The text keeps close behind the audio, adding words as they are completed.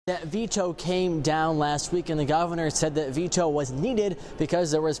That veto came down last week, and the governor said that veto was needed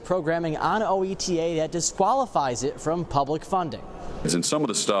because there was programming on OETA that disqualifies it from public funding. And some of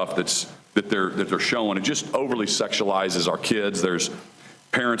the stuff that they're showing, it just overly sexualizes our kids. There's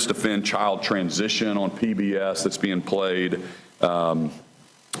Parents Defend Child Transition on PBS that's being played.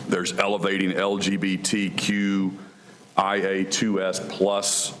 There's elevating LGBTQIA2S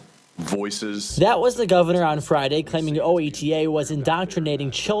plus voices. That was the governor on Friday, claiming OETA was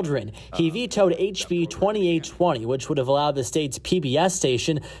indoctrinating children. He vetoed HB 2820, which would have allowed the state's PBS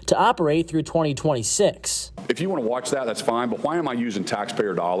station to operate through 2026. If you want to watch that, that's fine, but why am I using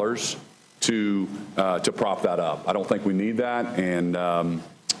taxpayer dollars to prop that up? I don't think we need that, and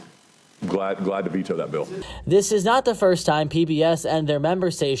glad to veto that bill. This is not the first time PBS and their member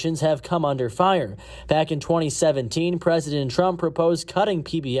stations have come under fire. Back in 2017, President Trump proposed cutting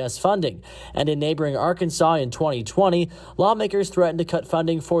PBS funding, and in neighboring Arkansas in 2020, lawmakers threatened to cut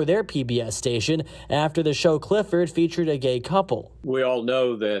funding for their PBS station after the show Clifford featured a gay couple. We all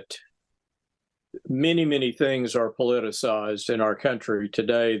know that many things are politicized in our country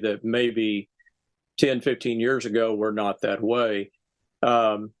today that maybe 10, 15 years ago were not that way.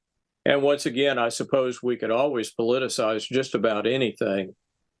 And once again, I suppose we could always politicize just about anything.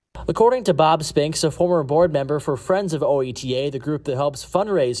 According to Bob Spinks, a former board member for Friends of OETA, the group that helps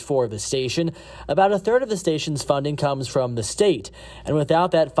fundraise for the station, about a third of the station's funding comes from the state. And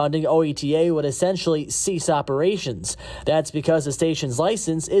without that funding, OETA would essentially cease operations. That's because the station's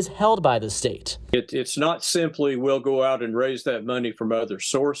license is held by the state. It's not simply we'll go out and raise that money from other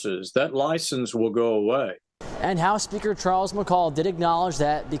sources. That license will go away. And House Speaker Charles McCall did acknowledge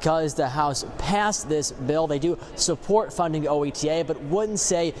that because the House passed this bill, they do support funding OETA, but wouldn't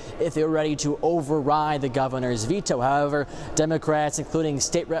say if they were ready to override the governor's veto. However, Democrats, including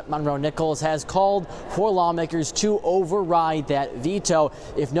State Rep Monroe Nichols, has called for lawmakers to override that veto.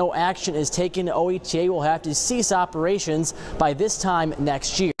 If no action is taken, OETA will have to cease operations by this time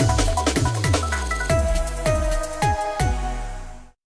next year.